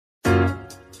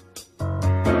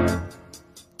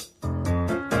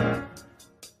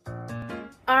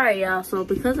Alright, y'all, so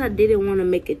because I didn't want to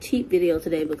make a cheap video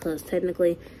today, because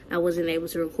technically I wasn't able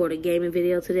to record a gaming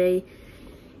video today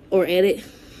or edit,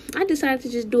 I decided to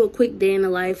just do a quick day in the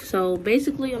life. So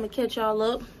basically, I'm gonna catch y'all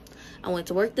up. I went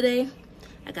to work today.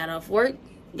 I got off work,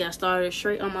 got started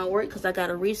straight on my work because I got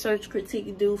a research critique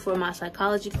to do for my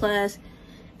psychology class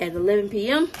at 11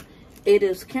 p.m. It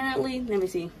is currently, let me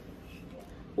see,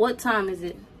 what time is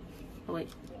it? Oh wait,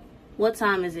 what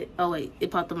time is it? Oh wait,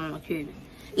 it popped up on my computer.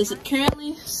 It's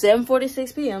currently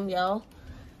 7:46 p.m., y'all.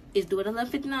 It's due at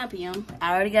 11:59 p.m.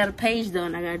 I already got a page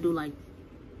done. I gotta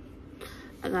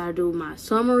do my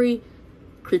summary,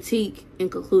 critique,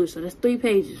 and conclusion. So that's 3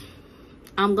 pages.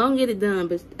 I'm gonna get it done,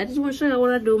 but I just want to show you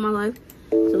what I do in my life.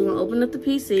 So we're gonna open up the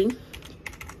PC.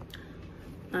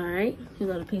 Alright, here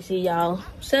go the PC, y'all.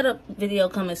 Setup video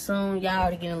coming soon. Y'all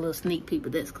already getting a little sneak peek,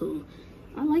 but that's cool.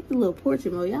 I like the little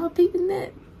portrait mode. Y'all peeping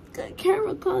that? Good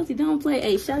camera quality, don't play.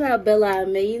 Hey, shout out Bella,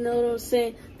 man. You know what I'm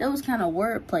saying? That was kind of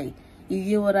wordplay. You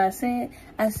get what I said?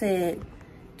 I said,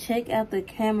 check out the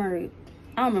camera. I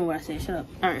don't remember what I said. Shut up.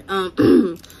 All right.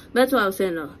 That's what I was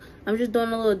saying though. I'm just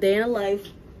doing a little day in the life.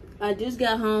 I just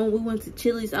got home. We went to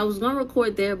Chili's. I was gonna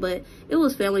record there, but it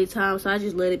was family time, so I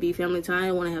just let it be family time. I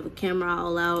didn't want to have a camera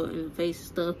all out in the face and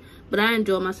stuff. But I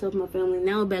enjoyed myself and my family.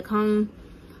 Now we're back home.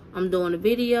 I'm doing a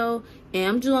video, and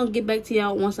I'm just gonna get back to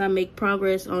y'all once I make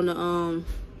progress on the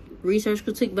research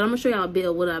critique. But I'm gonna show y'all a bit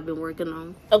of what I've been working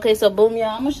on. Okay, so boom,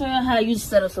 y'all, I'm gonna show y'all how I use the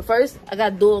setup. So first, I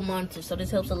got dual monitors, so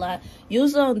this helps a lot.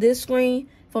 Usually on this screen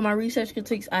for my research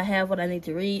critiques, I have what I need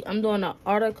to read. I'm doing an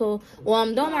article. Well,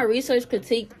 I'm doing my research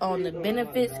critique on the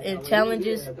benefits and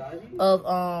challenges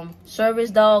of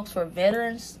service dogs for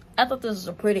veterans. I thought this was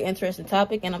a pretty interesting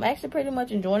topic, and I'm actually pretty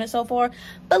much enjoying it so far.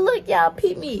 But look, y'all,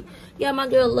 peep me. Yeah, my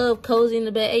girl Love Cozy in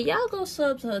the back. Hey, y'all go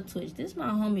sub to her Twitch. This is my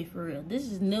homie for real. This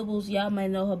is Nibbles. Y'all may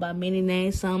know her by many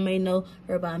names. Some may know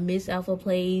her by Miss Alpha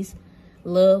Plays,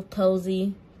 Love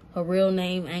Cozy. Her real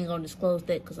name, I ain't gonna disclose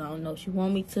that because I don't know if she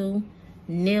want me to.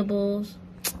 Nibbles.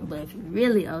 But if you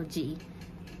really OG.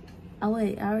 Oh,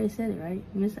 wait, I already said it, right?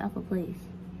 Miss Alpha Plays.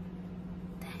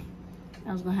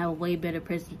 I was gonna have a way better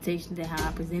presentation than how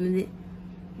I presented it,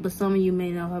 but some of you may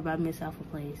know her by Miss Alpha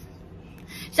Plays.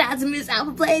 Shout out to Miss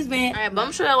Alpha Plays, man. All right, but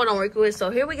I'm sure y'all what I'm working with.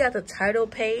 So here we got the title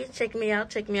page. Check me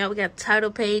out, check me out. We got the title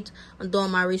page. I'm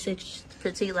doing my research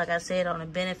critique, like I said, on the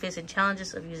benefits and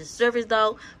challenges of using service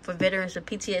dog for veterans with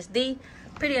PTSD.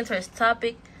 Pretty interesting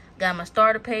topic. Got my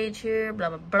starter page here, blah,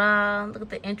 blah, blah. Look at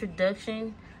the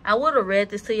introduction. I would have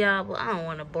read this to y'all, but I don't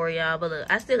want to bore y'all. But look,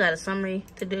 I still got a summary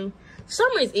to do.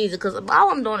 Summary is easy because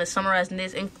all I'm doing is summarizing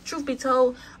this. And truth be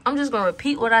told, I'm just going to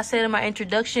repeat what I said in my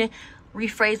introduction,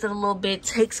 rephrase it a little bit,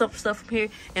 take some stuff from here,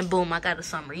 and boom, I got a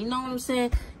summary. You know what I'm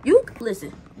saying? You,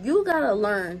 listen, you got to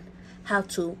learn how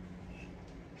to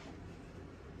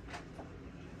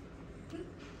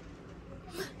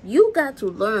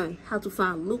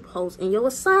find loopholes in your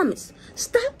assignments.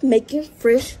 Stop making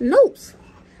fresh notes.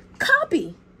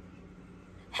 Copy.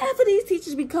 Half of these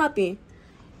teachers be copying.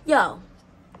 Y'all,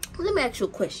 let me ask you a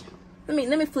question. Let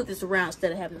me flip this around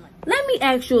instead of having like. Let me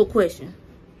ask you a question.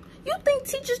 You think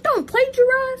teachers don't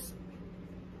plagiarize?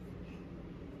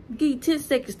 Give you 10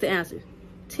 seconds to answer.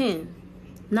 10,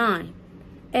 9,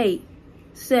 8,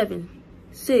 7,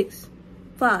 6,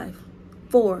 5,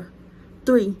 4,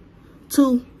 3,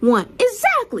 2, 1.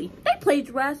 Exactly. They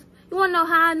plagiarize. You wanna know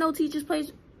how I know teachers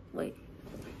plagiarize? Wait.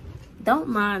 Don't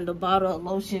mind the bottle of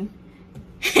lotion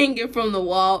hanging from the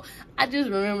wall. I just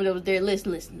remembered it was there.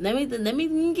 Listen. Let me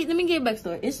get back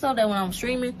to it. It's so that when I'm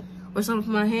streaming or something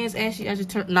from my hands, actually, I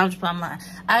just turn. No, I'm just lying.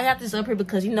 I got this up here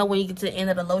because you know when you get to the end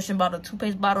of the lotion bottle,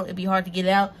 toothpaste bottle, it'd be hard to get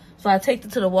out. So I take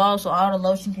it to the wall so all the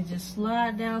lotion can just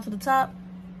slide down to the top,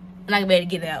 and I can be able to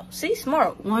get it out. See,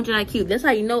 smart, 100 IQ. That's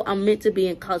how you know I'm meant to be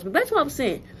in college. But that's what I'm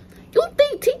saying. You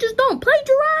think teachers don't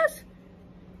plagiarize?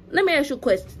 Let me ask you a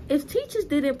question. If teachers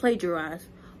didn't plagiarize,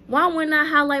 why wouldn't I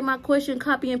highlight my question,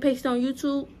 copy and paste on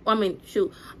YouTube?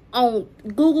 On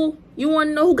Google. You want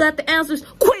to know who got the answers?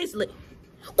 Quizlet.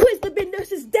 Quizlet been there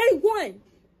since day one.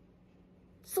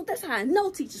 So that's how I know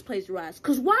teachers plagiarize.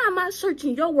 Because why am I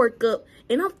searching your work up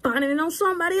and I'm finding it on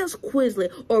somebody else?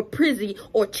 Quizlet or Prezi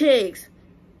or Cheggs.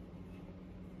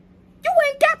 You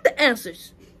ain't got the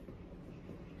answers.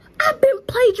 I've been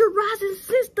plagiarizing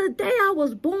since the day I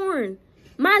was born.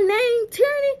 My name,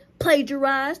 Tyranny,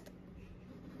 plagiarized.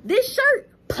 This shirt,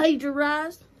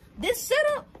 plagiarized. This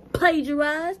setup,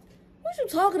 plagiarized. What you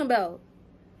talking about?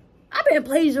 I've been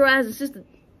plagiarizing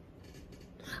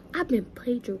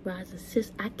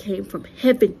since I came from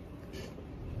heaven.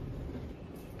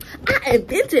 I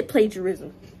invented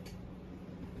plagiarism.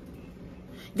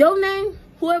 Your name,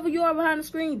 whoever you are behind the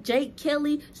screen, Jake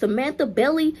Kelly, Samantha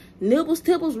Belly, Nibbles,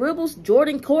 Tibbles, Ribbles,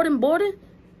 Jordan, Corden, Borden,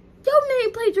 your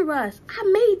name plagiarized.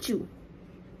 I made you.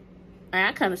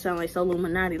 I kind of sound like Solo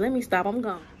Illuminati. Let me stop. I'm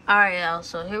gone. All right, y'all.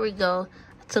 So here we go.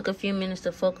 I took a few minutes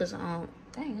to focus on.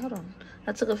 Dang, hold on.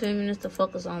 I took a few minutes to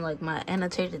focus on like my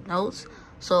annotated notes.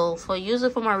 So for using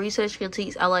for my research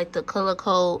critiques, I like to color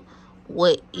code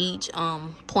what each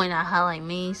point I highlight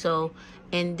means. So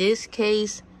in this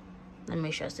case, let me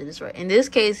make sure I say this right. In this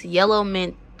case, yellow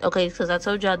meant okay, because I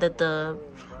told y'all that the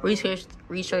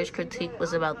research critique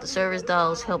was about the service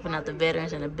dogs helping out the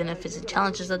veterans and the benefits and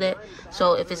challenges of that.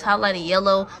 So if it's highlighted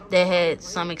yellow, that had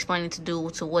some explaining to do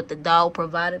to what the dog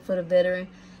provided for the veteran.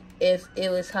 If it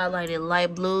was highlighted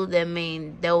light blue, that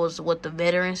means that was what the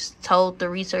veterans told the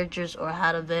researchers or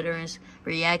how the veterans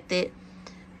reacted.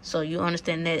 So you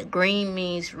understand that. Green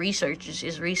means researchers.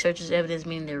 It's researchers' evidence,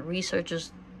 meaning that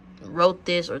researchers wrote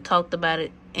this or talked about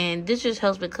it. And this just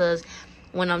helps because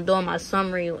when I'm doing my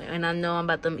summary and I know I'm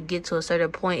about to get to a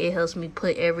certain point, it helps me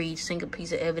put every single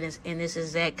piece of evidence in this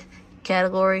exact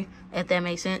category, if that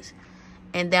makes sense.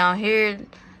 And down here,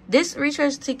 this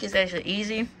research critique is actually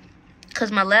easy because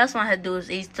my last one I had to do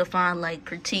is easy to find like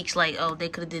critiques like, oh, they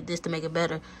could have did this to make it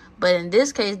better. But in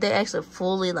this case, they actually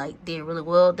fully like did really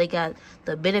well. They got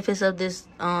the benefits of this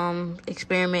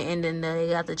experiment, and then they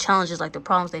got the challenges, like the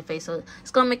problems they face. So it's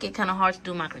gonna make it kind of hard to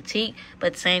do my critique, but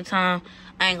at the same time,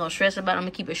 I ain't gonna stress about it. I'm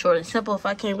gonna keep it short and simple. If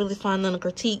I can't really find none to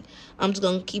critique, I'm just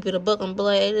gonna keep it a buck. I'm gonna be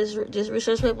like, hey, this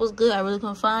research paper was good. I really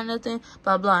couldn't find nothing.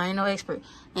 Blah blah. I ain't no expert.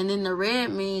 And then the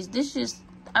red means this just.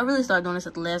 I really started doing this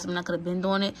at the last minute. I could have been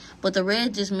doing it. But the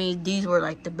red just means these were,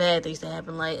 like, the bad things that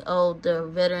happened. Like, oh, the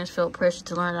veterans felt pressure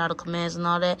to learn all the commands and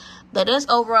all that. But that's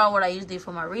overall what I usually do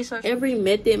for my research. Every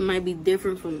method might be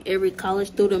different from every college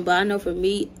student. But I know for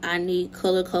me, I need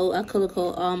color code. I color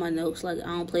code all my notes. Like, I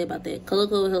don't play about that. Color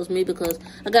code helps me because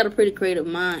I got a pretty creative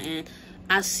mind. And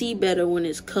I see better when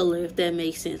it's color, if that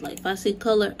makes sense. Like, if I see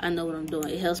color, I know what I'm doing.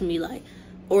 It helps me, like,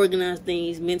 organize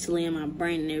things mentally in my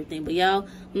brain and everything. But y'all,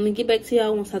 I'm gonna get back to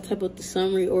y'all once I type up the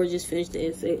summary or just finish the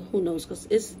essay. Who knows? Because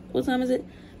it's, what time is it?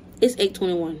 It's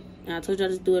 8:21. And I told y'all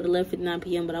just do it at 11:59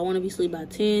 p.m. But I want to be asleep by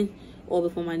 10 or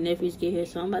before my nephews get here.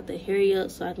 So I'm about to hurry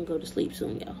up so I can go to sleep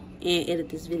soon, y'all, and edit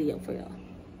this video for y'all.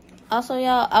 Also,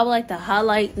 y'all, I would like to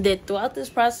highlight that throughout this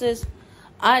process,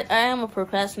 I am a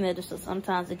procrastinator, so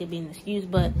sometimes it can be an excuse,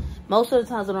 but most of the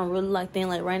times I don't really locked in.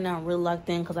 Like right now, I'm really locked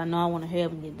in because I know I want to hurry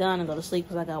up and get done and go to sleep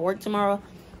because I got work tomorrow.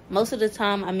 Most of the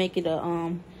time, I make it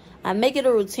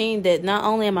a routine that not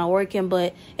only am I working,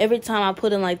 but every time I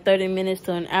put in like 30 minutes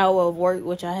to an hour of work,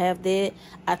 which I have did,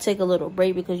 I take a little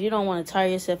break because you don't want to tire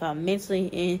yourself out mentally.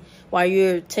 And while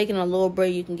you're taking a little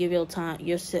break, you can give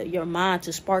your mind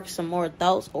to spark some more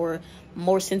thoughts or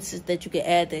more senses that you can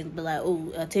add that be like,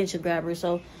 ooh, attention grabber.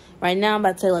 So right now I'm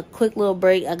about to take a quick little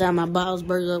break. I got my Bob's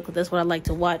Burger up because that's what I like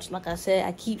to watch. Like I said,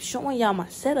 I keep showing y'all my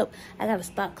setup. I gotta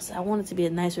stop because I want it to be a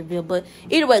nice reveal. But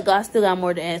either way, guys, I still got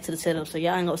more to add to the setup, so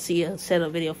y'all ain't gonna see a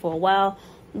setup video for a while.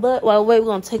 But while we wait, we're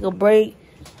gonna take a break.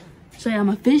 Show y'all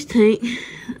my fish tank.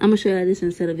 I'm gonna show y'all this in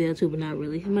the setup video too, but not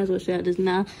really. I might as well show y'all this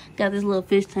now. Got this little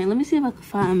fish tank. Let me see if I can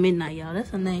find Midnight, y'all. That's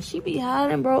her name. She be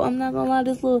hiding, bro. I'm not gonna lie.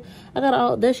 This little, I got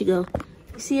all. There she go.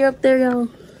 You see her up there, y'all?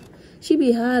 She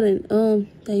be hiding. Dang,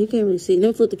 you can't really see. Let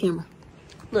me flip the camera.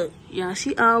 Look, y'all,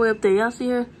 she all the way up there. Y'all see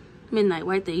her? Midnight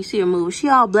right there. You see her move. She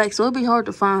all black, so it'd be hard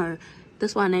to find her.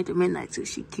 That's why I named her Midnight too.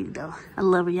 She cute though. I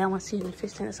love her. Y'all want to see her in the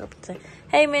fish tank? Up and say,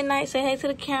 hey Midnight, say hey to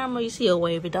the camera. You see her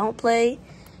wave, but don't play.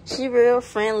 She real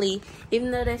friendly. Even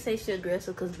though they say she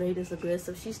aggressive because Beta's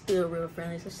aggressive, she's still real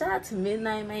friendly. So shout out to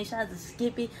Midnight, man. Shout out to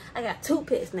Skippy. I got 2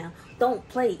 pets now. Don't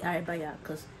play. All right, bye y'all,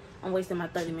 because I'm wasting my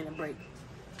 30-minute break.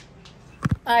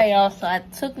 Alright, y'all, so I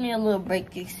took me a little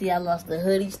break. You see I lost the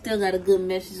hoodie. Still got a good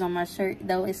message on my shirt,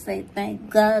 though. It say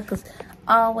thank God, because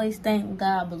I always thank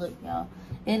God. But look, y'all,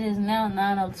 it is now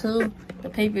 9:02. The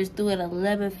paper is due at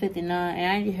 11:59, and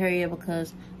I need to hurry up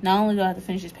because not only do I have to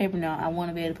finish this paper now, I want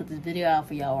to be able to put this video out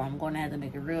for y'all, or I'm going to have to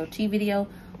make a real tea video.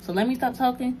 So let me stop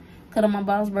talking, cut on my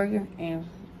Bob's Burger, and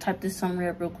type this summary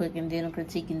up real quick, and then a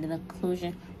critique, and then a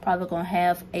conclusion. Probably going to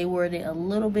have A-word it a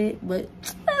little bit, but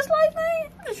that's like, man,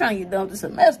 I'm just trying to get done with the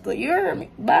semester. You heard me?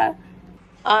 Bye.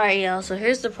 Alright, y'all, so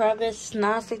here's the progress. It's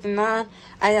 9:59.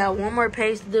 I got one more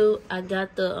page to do. I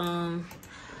got the,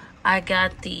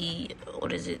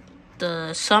 what is it?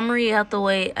 The summary out the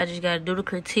way. I just got to do the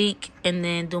critique and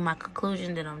then do my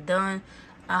conclusion. Then I'm done.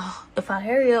 If I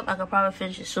hurry up, I could probably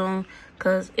finish it soon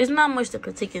because it's not much to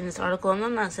critique in this article.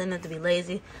 I'm not saying that to be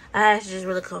lazy. I actually just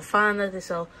really couldn't find nothing,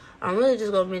 so I'm really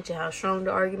just going to mention how strong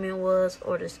the argument was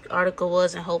or this article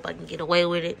was and hope I can get away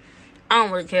with it. I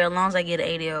don't really care as long as I get an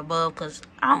 80 or above, because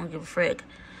I don't give a frick.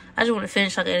 I just want to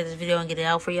finish so I can edit this video and get it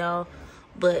out for y'all.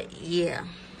 But yeah,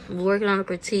 we're working on a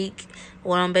critique.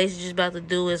 What I'm basically just about to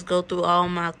do is go through all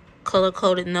my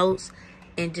color-coded notes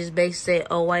and just basically say,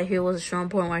 oh, right here was a strong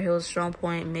point, right here was a strong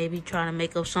point. Maybe trying to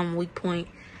make up some weak point.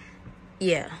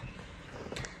 Yeah.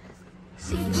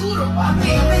 See.